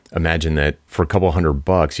imagine that for a couple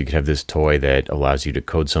 $100, you could have this toy that allows you to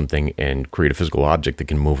code something and create a physical object that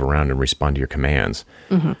can move around and respond to your commands.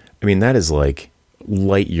 I mean, that is like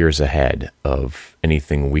light years ahead of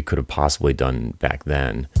anything we could have possibly done back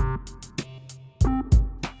then.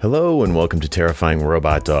 Hello and welcome to Terrifying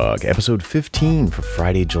Robot Dog, episode 15 for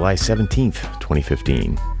Friday, July 17th,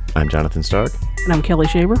 2015. I'm Jonathan Stark. And I'm Kelly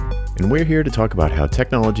Shaver. And we're here to talk about how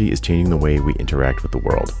technology is changing the way we interact with the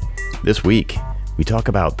world. This week, we talk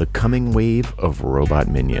about the coming wave of robot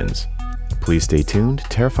minions. Please stay tuned.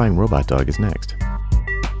 Terrifying Robot Dog is next.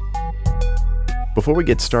 Before we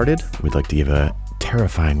get started, we'd like to give a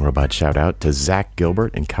terrifying robot shout out to Zach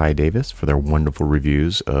Gilbert and Kai Davis for their wonderful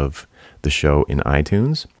reviews of the show in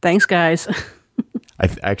iTunes. Thanks, guys.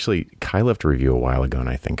 Actually, Kai left a review a while ago, and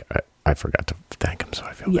I think I forgot to thank him, so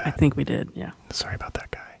I feel bad. Yeah, I think we did, yeah. Sorry about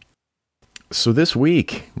that, Kai. So this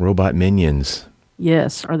week, robot minions.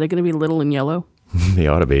 Yes. Are they going to be little and yellow? They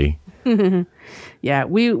ought to be. Yeah,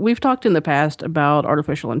 we've talked in the past about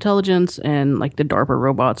artificial intelligence and like the DARPA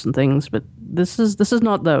robots and things, but this is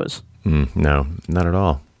not those. No, not at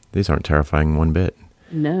all. These aren't terrifying one bit.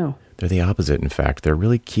 No. They're the opposite, in fact. They're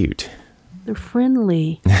really cute. They're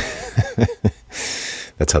friendly.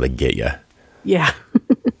 That's how they get you. Yeah.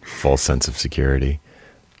 False sense of security.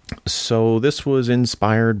 So this was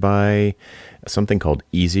inspired by something called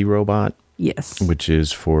Easy Robot. Yes. Which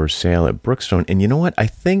is for sale at Brookstone. And you know what? I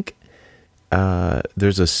think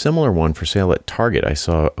there's a similar one for sale at Target. I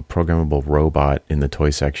saw a programmable robot in the toy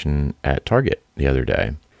section at Target the other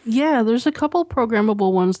day. Yeah, there's a couple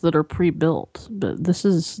programmable ones that are pre-built, but this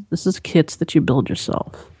is kits that you build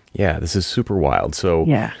yourself. Yeah, this is super wild. So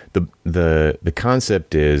yeah. The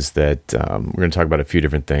concept is that we're going to talk about a few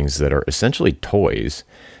different things that are essentially toys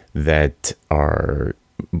that are,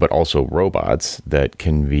 but also robots that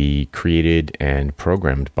can be created and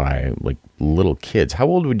programmed by like little kids. How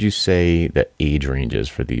old would you say the age range is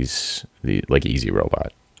for these like Easy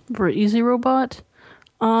Robot? For Easy Robot,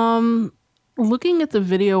 looking at the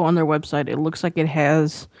video on their website, it looks like it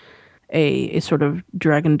has a sort of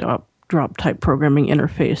drag and drop type programming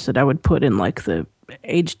interface that I would put in like the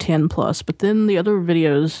age 10 plus. But then the other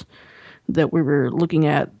videos that we were looking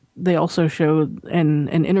at, they also showed an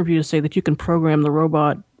interview to say that you can program the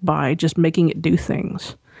robot by just making it do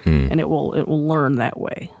things, and it will learn that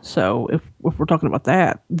way. So if we're talking about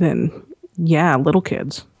that, then yeah, little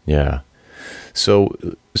kids. Yeah. So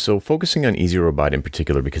focusing on Easy Robot in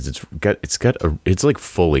particular, because it's like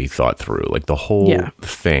fully thought through. Like the whole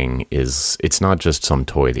thing is, it's not just some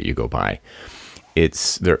toy that you go buy.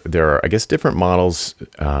 It's there are, I guess, different models.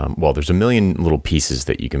 There's a million little pieces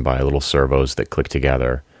that you can buy, little servos that click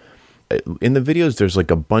together. In the videos, there's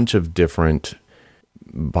like a bunch of different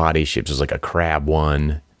body shapes. There's like a crab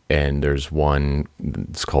one, and there's one,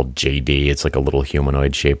 it's called JD. It's like a little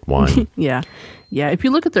humanoid shaped one. Yeah. If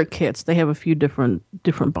you look at their kits, they have a few different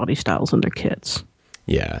body styles in their kits.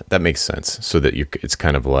 Yeah, that makes sense. So that it's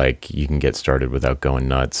kind of like you can get started without going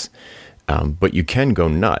nuts, but you can go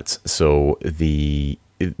nuts. So they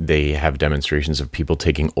have demonstrations of people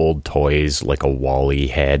taking old toys like a Wall-E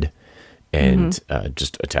head and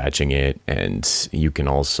just attaching it. And you can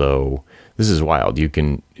also, this is wild, you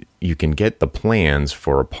can get the plans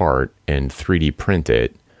for a part and 3D print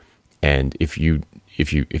it. And if you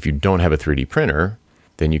don't have a 3D printer,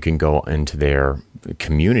 then you can go into their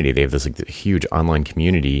community. They have this like huge online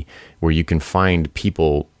community where you can find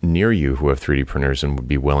people near you who have 3D printers and would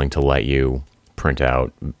be willing to let you print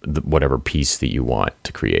out whatever piece that you want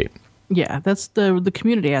to create. Yeah, that's the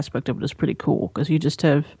community aspect of it is pretty cool, because you just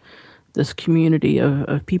have this community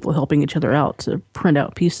of people helping each other out to print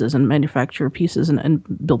out pieces and manufacture pieces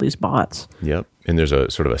and build these bots. Yep. And there's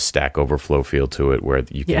a sort of a Stack Overflow feel to it where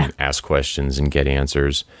you can ask questions and get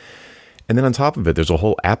answers. And then on top of it, there's a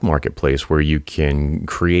whole app marketplace where you can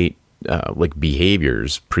create like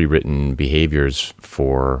behaviors, pre-written behaviors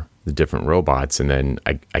for the different robots, and then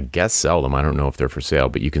I guess sell them. I don't know if they're for sale,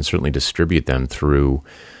 but you can certainly distribute them through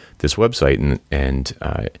this website, and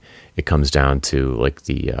it comes down to like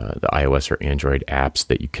the iOS or Android apps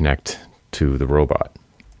that you connect to the robot.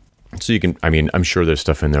 So you can, I mean, I'm sure there's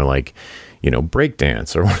stuff in there like,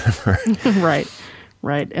 breakdance or whatever.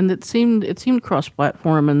 Right. And it seemed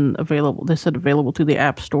cross-platform and available. They said available through the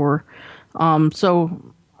App Store.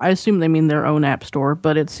 So I assume they mean their own App Store,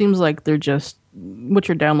 but it seems like they're just, what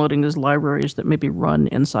you're downloading is libraries that maybe run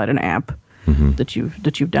inside an app that you've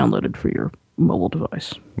downloaded for your mobile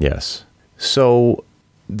device. Yes. So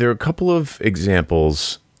there are a couple of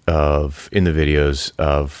examples in the videos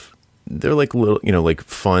of they're like little, like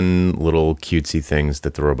fun little cutesy things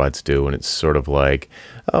that the robots do. And it's sort of like,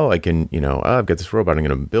 oh, I can, I've got this robot, I'm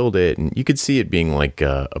going to build it. And you could see it being like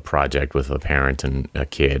a project with a parent and a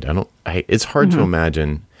kid. It's hard to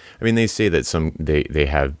imagine. I mean, they say that they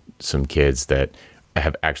have some kids that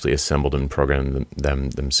have actually assembled and programmed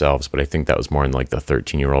them themselves, but I think that was more in like the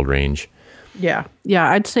 13-year-old range. Yeah.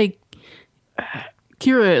 I'd say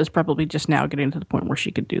Kira is probably just now getting to the point where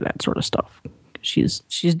she could do that sort of stuff. She's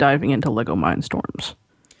diving into Lego Mindstorms.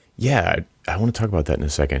 Yeah, I want to talk about that in a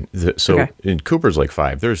second. Cooper's like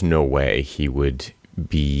 5. There's no way he would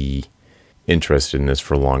be interested in this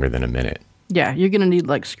for longer than a minute. Yeah, you're going to need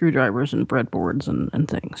like screwdrivers and breadboards and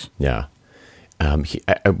things. Yeah.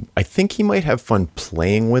 I think he might have fun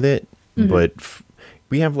playing with it, but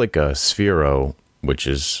we have like a Sphero, which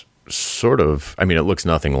is sort of, I mean, it looks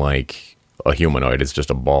nothing like a humanoid. It's just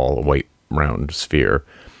a ball, a white round sphere.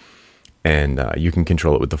 And you can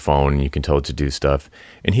control it with the phone, and you can tell it to do stuff.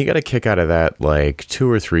 And he got a kick out of that like 2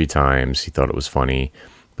 or 3 times. He thought it was funny,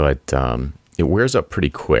 but it wears up pretty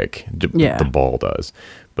quick. The ball does.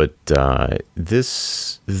 But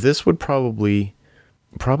this would probably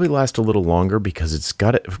last a little longer because it's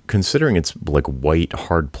got it, considering it's like white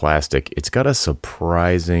hard plastic, it's got a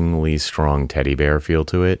surprisingly strong teddy bear feel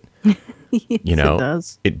to it.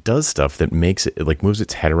 Yes, it does stuff that makes it like moves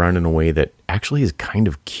its head around in a way that actually is kind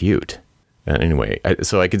of cute. Anyway,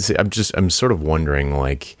 so I could say I'm sort of wondering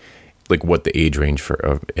like what the age range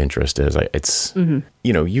of interest is.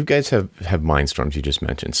 You guys have Mindstorms you just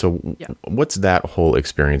mentioned. So what's that whole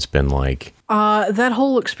experience been like? That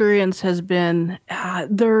whole experience has been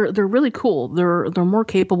they're really cool. They're more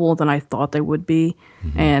capable than I thought they would be,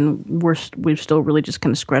 and we've still really just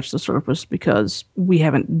kind of scratched the surface because we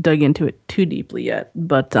haven't dug into it too deeply yet.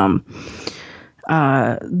 But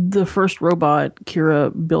the first robot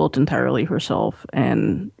Kira built entirely herself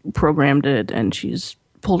and programmed it, and she's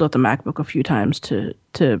pulled out the MacBook a few times to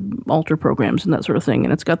alter programs and that sort of thing.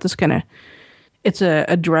 And it's got this it's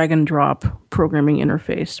a drag and drop programming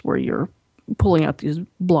interface where you're pulling out these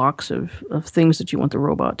blocks of things that you want the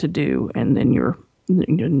robot to do, and then you're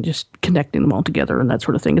just connecting them all together and that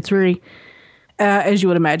sort of thing. It's very, as you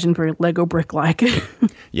would imagine, very Lego brick-like.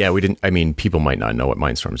 Yeah, people might not know what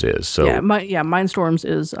Mindstorms is. So Mindstorms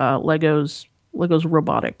is Lego's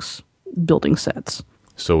robotics building sets.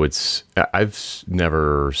 So I've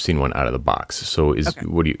never seen one out of the box. So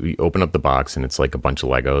what do you open up the box and it's like a bunch of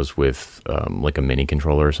Legos with like a mini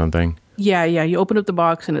controller or something? Yeah. You open up the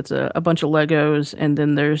box and it's a bunch of Legos, and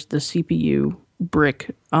then there's the CPU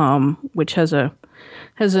brick, which has a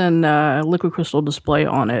liquid crystal display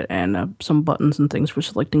on it, and some buttons and things for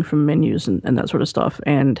selecting from menus and that sort of stuff,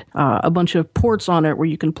 and a bunch of ports on it where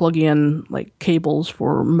you can plug in like cables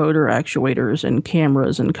for motor actuators and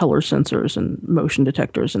cameras and color sensors and motion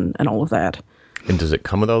detectors and all of that. And does it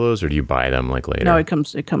come with all those, or do you buy them like later? No, it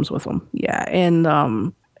comes with them. Yeah,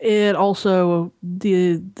 and it also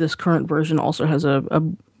this current version also has a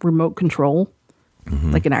remote control,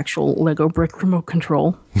 like an actual Lego brick remote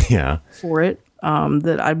control. Yeah. For it.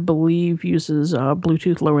 That I believe uses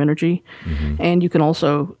Bluetooth Low Energy, and you can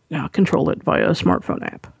also control it via a smartphone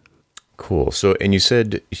app. Cool. So, and you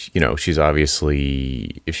said, she's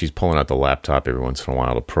obviously, if she's pulling out the laptop every once in a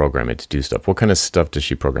while to program it to do stuff, what kind of stuff does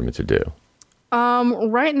she program it to do?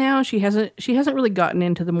 Right now, she hasn't really gotten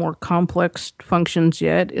into the more complex functions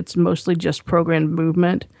yet. It's mostly just programmed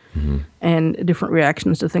movement and different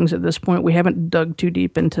reactions to things at this point. We haven't dug too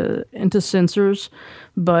deep into sensors,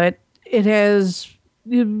 but it has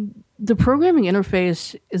the programming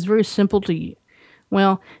interface is very simple to.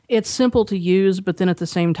 Well, it's simple to use, but then at the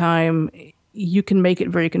same time, you can make it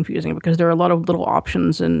very confusing because there are a lot of little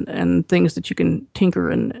options and things that you can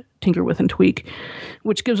tinker with and tweak,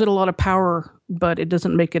 which gives it a lot of power, but it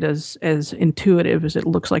doesn't make it as intuitive as it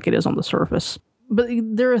looks like it is on the surface. But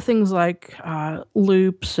there are things like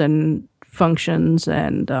loops and functions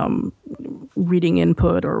and reading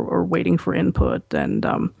input or waiting for input and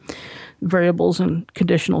variables and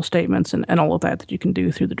conditional statements and all of that you can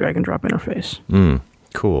do through the drag and drop interface.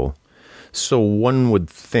 Cool. So one would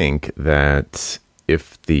think that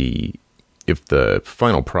if the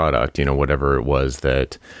final product, whatever it was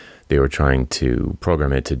that they were trying to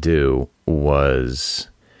program it to do, was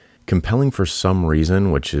compelling for some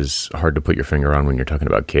reason, which is hard to put your finger on when you're talking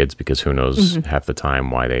about kids, because who knows half the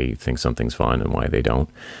time why they think something's fun and why they don't.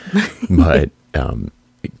 But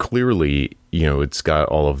clearly, it's got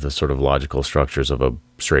all of the sort of logical structures of a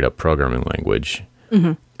straight up programming language.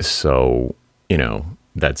 So,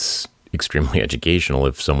 that's extremely educational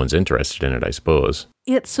if someone's interested in it, I suppose.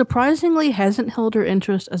 It surprisingly hasn't held her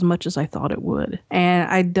interest as much as I thought it would. And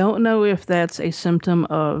I don't know if that's a symptom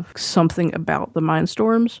of something about the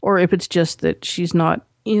Mindstorms or if it's just that she's not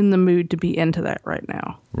in the mood to be into that right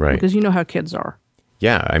now. Right. Because you know how kids are.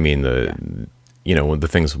 Yeah, I mean, the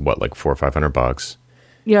thing's what, like $400 or $500?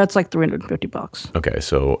 Yeah, it's like $350. Okay,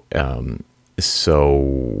 so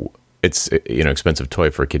it's expensive toy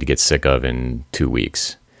for a kid to get sick of in 2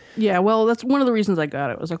 weeks. Yeah, well, that's one of the reasons I got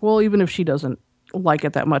it. I was like, well, even if she doesn't like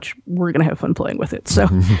it that much, we're gonna have fun playing with it. So,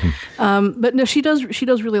 but no, she does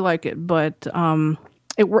really like it. But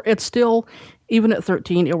it's still, even at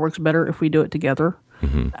 13, it works better if we do it together.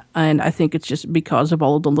 And I think it's just because of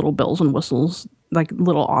all of the little bells and whistles, like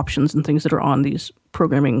little options and things that are on these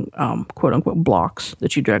programming quote unquote blocks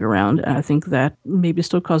that you drag around. And I think that maybe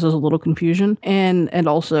still causes a little confusion. And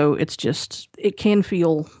also it can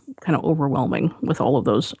feel kind of overwhelming with all of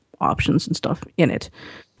those options and stuff in it.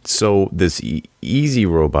 So this easy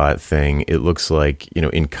robot thing, it looks like,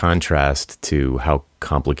 in contrast to how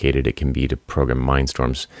complicated it can be to program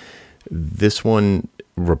Mindstorms, this one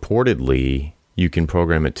reportedly you can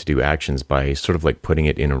program it to do actions by sort of like putting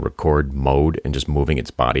it in a record mode and just moving its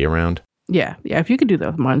body around. Yeah. If you could do that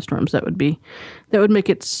with Mindstorms, that would make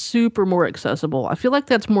it super more accessible. I feel like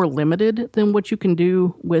that's more limited than what you can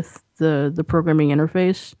do with the programming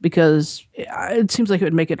interface, because it seems like it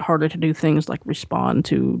would make it harder to do things like respond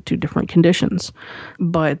to different conditions.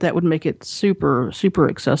 But that would make it super, super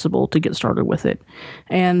accessible to get started with it.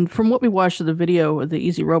 And from what we watched of the video of the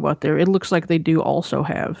Easy Robot there, it looks like they do also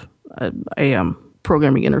have a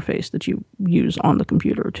programming interface that you use on the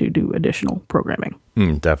computer to do additional programming.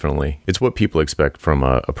 Definitely. It's what people expect from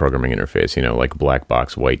a programming interface, like black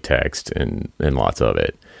box, white text, and lots of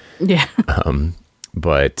it. Yeah.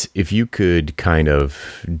 But if you could kind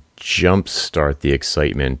of jumpstart the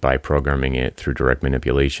excitement by programming it through direct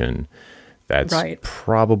manipulation, that's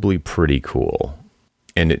probably pretty cool.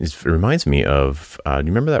 And it reminds me of, do you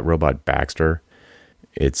remember that robot Baxter?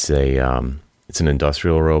 It's an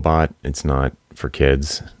industrial robot. It's not for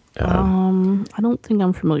kids. I don't think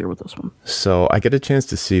I'm familiar with this one. So I get a chance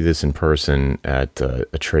to see this in person at a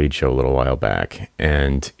trade show a little while back,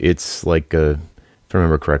 and it's like if I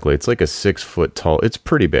remember correctly, it's like a 6 foot tall. It's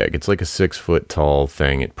pretty big. It's like a 6 foot tall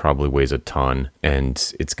thing. It probably weighs a ton,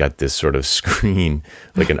 and it's got this sort of screen,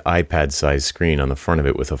 like an iPad sized screen on the front of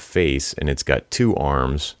it with a face, and it's got 2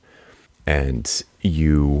 arms, and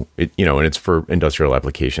and it's for industrial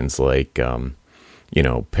applications like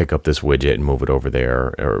pick up this widget and move it over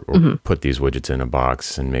there, or put these widgets in a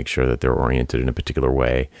box and make sure that they're oriented in a particular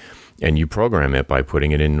way. And you program it by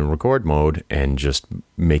putting it in record mode and just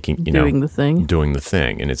making, doing the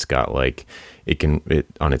thing. And it's got like, it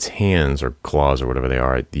on its hands or claws or whatever they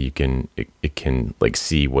are, it can like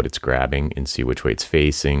see what it's grabbing and see which way it's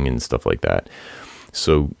facing and stuff like that.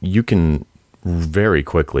 So you can very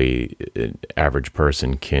quickly, an average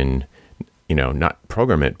person can, not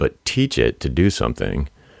program it, but teach it to do something,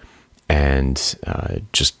 and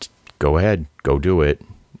just go ahead, go do it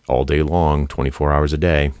all day long, 24 hours a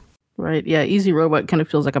day. Right. Yeah. Easy Robot kind of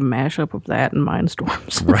feels like a mashup of that and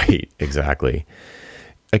Mindstorms. Right. Exactly.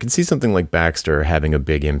 I can see something like Baxter having a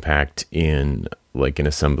big impact in like an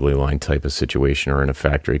assembly line type of situation or in a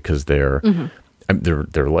factory, because they're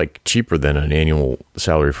like cheaper than an annual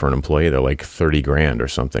salary for an employee. They're like $30,000 or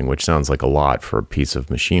something, which sounds like a lot for a piece of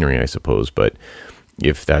machinery, I suppose. But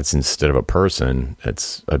if that's instead of a person,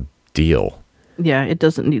 that's a deal. Yeah, it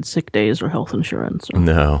doesn't need sick days or health insurance.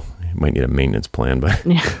 No, you might need a maintenance plan, but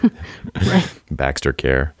right. Baxter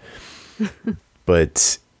Care.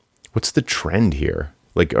 But what's the trend here?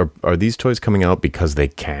 Like, are these toys coming out because they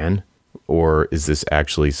can, or is this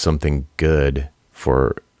actually something good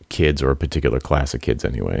for kids, or a particular class of kids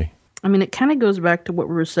anyway? I mean, it kind of goes back to what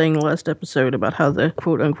we were saying last episode about how the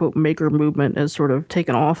quote-unquote maker movement has sort of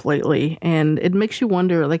taken off lately. And it makes you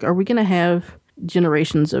wonder, like, are we going to have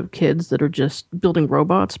generations of kids that are just building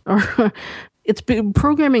robots? Or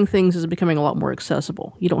programming things is becoming a lot more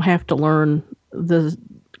accessible. You don't have to learn the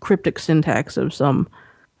cryptic syntax of some,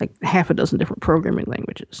 like, half a dozen different programming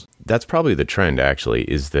languages. That's probably the trend, actually,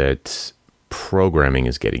 is that programming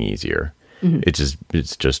is getting easier.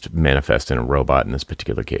 It's just manifest in a robot in this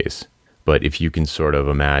particular case. But if you can sort of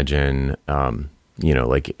imagine,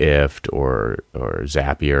 like IFT or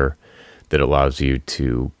Zapier, that allows you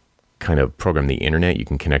to kind of program the internet. You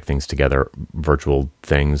can connect things together, virtual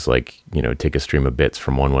things like, take a stream of bits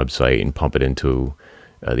from one website and pump it into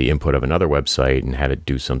the input of another website and have it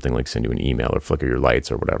do something like send you an email or flicker your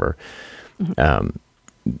lights or whatever.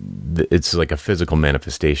 It's like a physical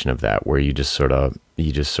manifestation of that, where you just sort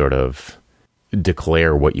of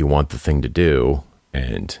declare what you want the thing to do,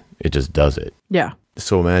 and it just does it. Yeah.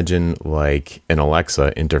 So imagine like an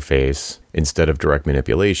Alexa interface. Instead of direct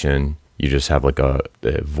manipulation, you just have like a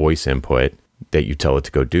voice input that you tell it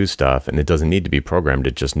to go do stuff, and it doesn't need to be programmed.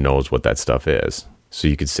 It just knows what that stuff is. So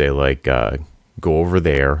you could say like, go over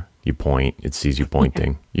there. You point, it sees you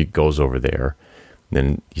pointing. It goes over there.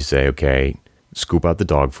 Then you say, okay, scoop out the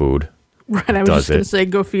dog food. Right, I was just going to say,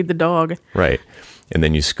 go feed the dog. Right. And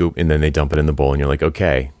then you scoop, and then they dump it in the bowl, and you're like,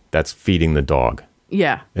 okay, that's feeding the dog.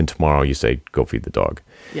 Yeah. And tomorrow you say, go feed the dog.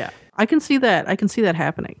 Yeah. I can see that. I can see that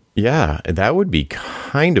happening. Yeah, that would be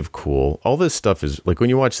kind of cool. All this stuff is like when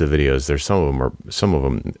you watch the videos, there's some of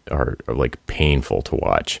them are like painful to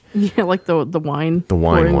watch. Yeah, like the wine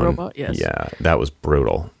one. robot. Yes. Yeah, that was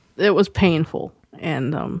brutal. It was painful,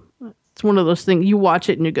 and it's one of those things you watch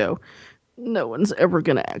it and you go, no one's ever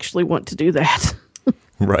going to actually want to do that.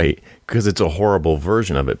 Right, because it's a horrible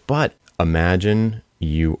version of it. But imagine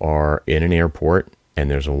you are in an airport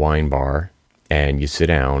and there's a wine bar and you sit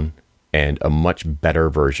down and a much better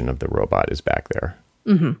version of the robot is back there.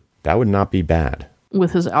 Mm-hmm. That would not be bad.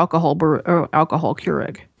 With his alcohol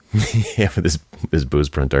Keurig. Yeah, with his booze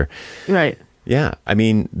printer. Right. Yeah, I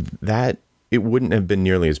mean, that it wouldn't have been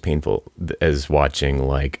nearly as painful as watching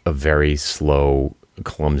like a very slow,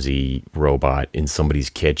 clumsy robot in somebody's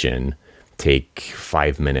kitchen take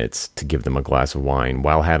 5 minutes to give them a glass of wine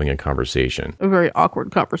while having a conversation. A very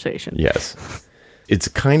awkward conversation. Yes. It's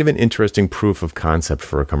kind of an interesting proof of concept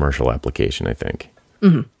for a commercial application, I think.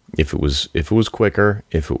 Mm-hmm. If it was quicker,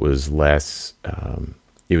 if it was less,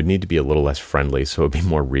 it would need to be a little less friendly, so it would be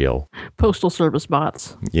more real. Postal service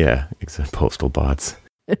bots. Yeah, except postal bots.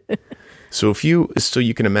 So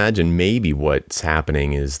you can imagine maybe what's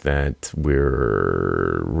happening is that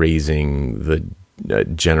we're raising the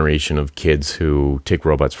generation of kids who take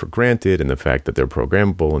robots for granted and the fact that they're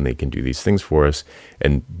programmable and they can do these things for us,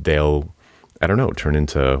 and they'll, I don't know, turn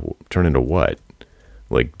into what?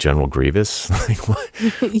 Like General Grievous? Like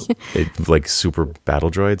what? Like super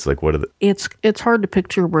battle droids? Like what are the... It's hard to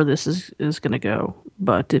picture where this is going to go,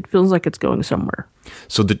 but it feels like it's going somewhere.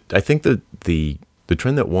 So I think the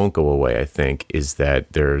trend that won't go away, I think, is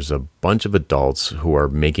that there's a bunch of adults who are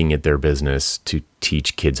making it their business to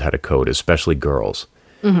teach kids how to code, especially girls.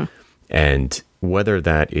 Mm-hmm. And whether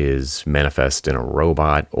that is manifest in a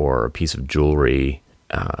robot or a piece of jewelry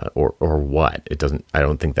or what, I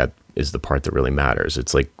don't think that is the part that really matters.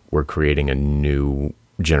 It's like we're creating a new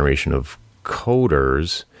generation of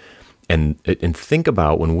coders. And think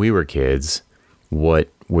about when we were kids, what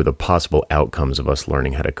were the possible outcomes of us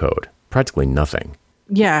learning how to code? Practically nothing.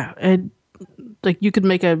 Yeah, like you could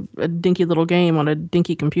make a dinky little game on a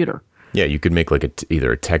dinky computer. Yeah, you could make like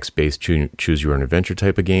either a text-based choose your own adventure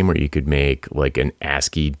type of game, or you could make like an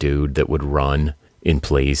ASCII dude that would run in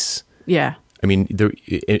place. Yeah. I mean,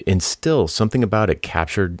 and still something about it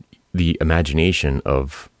captured the imagination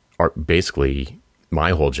of basically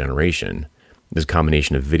my whole generation. This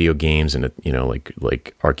combination of video games and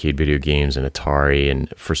like arcade video games and Atari,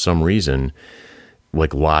 and for some reason,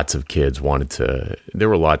 like lots of kids there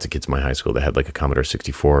were lots of kids in my high school that had like a Commodore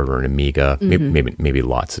 64 or an Amiga. Mm-hmm. Maybe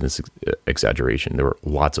lots, and it's exaggeration. There were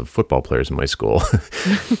lots of football players in my school.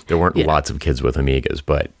 There weren't lots of kids with Amigas,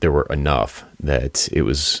 but there were enough that it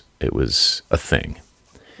was a thing.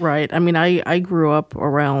 Right. I mean, I grew up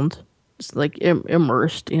around like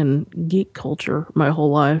immersed in geek culture my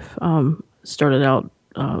whole life. Started out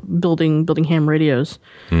building ham radios,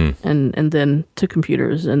 and then to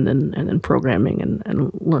computers, and then programming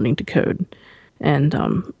and learning to code, and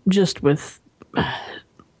just with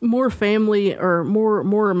more family or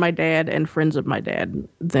more my dad and friends of my dad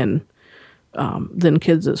than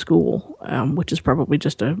kids at school, which is probably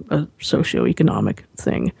just a socioeconomic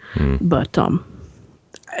thing, but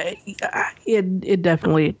it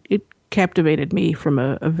definitely captivated me from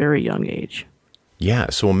a very young age.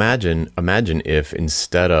 Yeah, so imagine if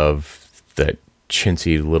instead of that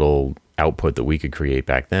chintzy little output that we could create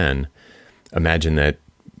back then, imagine that,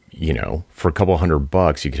 for a couple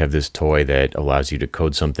 $100 you could have this toy that allows you to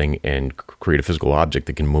code something and create a physical object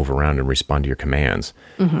that can move around and respond to your commands.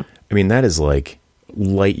 Mm-hmm. I mean, that is like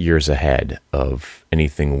light years ahead of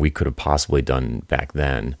anything we could have possibly done back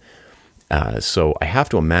then. So I have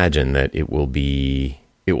to imagine that it will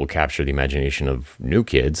capture the imagination of new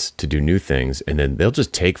kids to do new things, and then they'll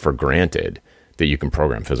just take for granted that you can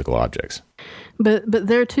program physical objects. But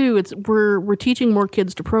there too, we're teaching more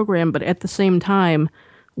kids to program, but at the same time,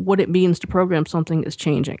 what it means to program something is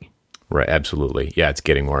changing. Right, absolutely. Yeah, it's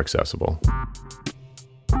getting more accessible.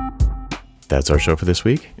 That's our show for this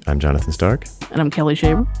week. I'm Jonathan Stark. And I'm Kelly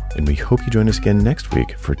Shaver. And we hope you join us again next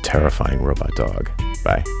week for Terrifying Robot Dog.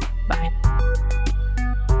 Bye. Bye.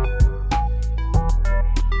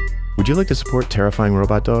 Would you like to support Terrifying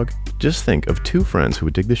Robot Dog? Just think of 2 friends who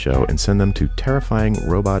would dig the show and send them to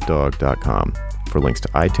terrifyingrobotdog.com for links to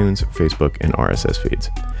iTunes, Facebook, and RSS feeds.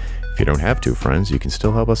 If you don't have 2 friends, you can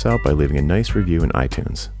still help us out by leaving a nice review in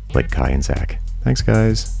iTunes, like Kai and Zach. Thanks,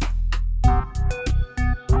 guys.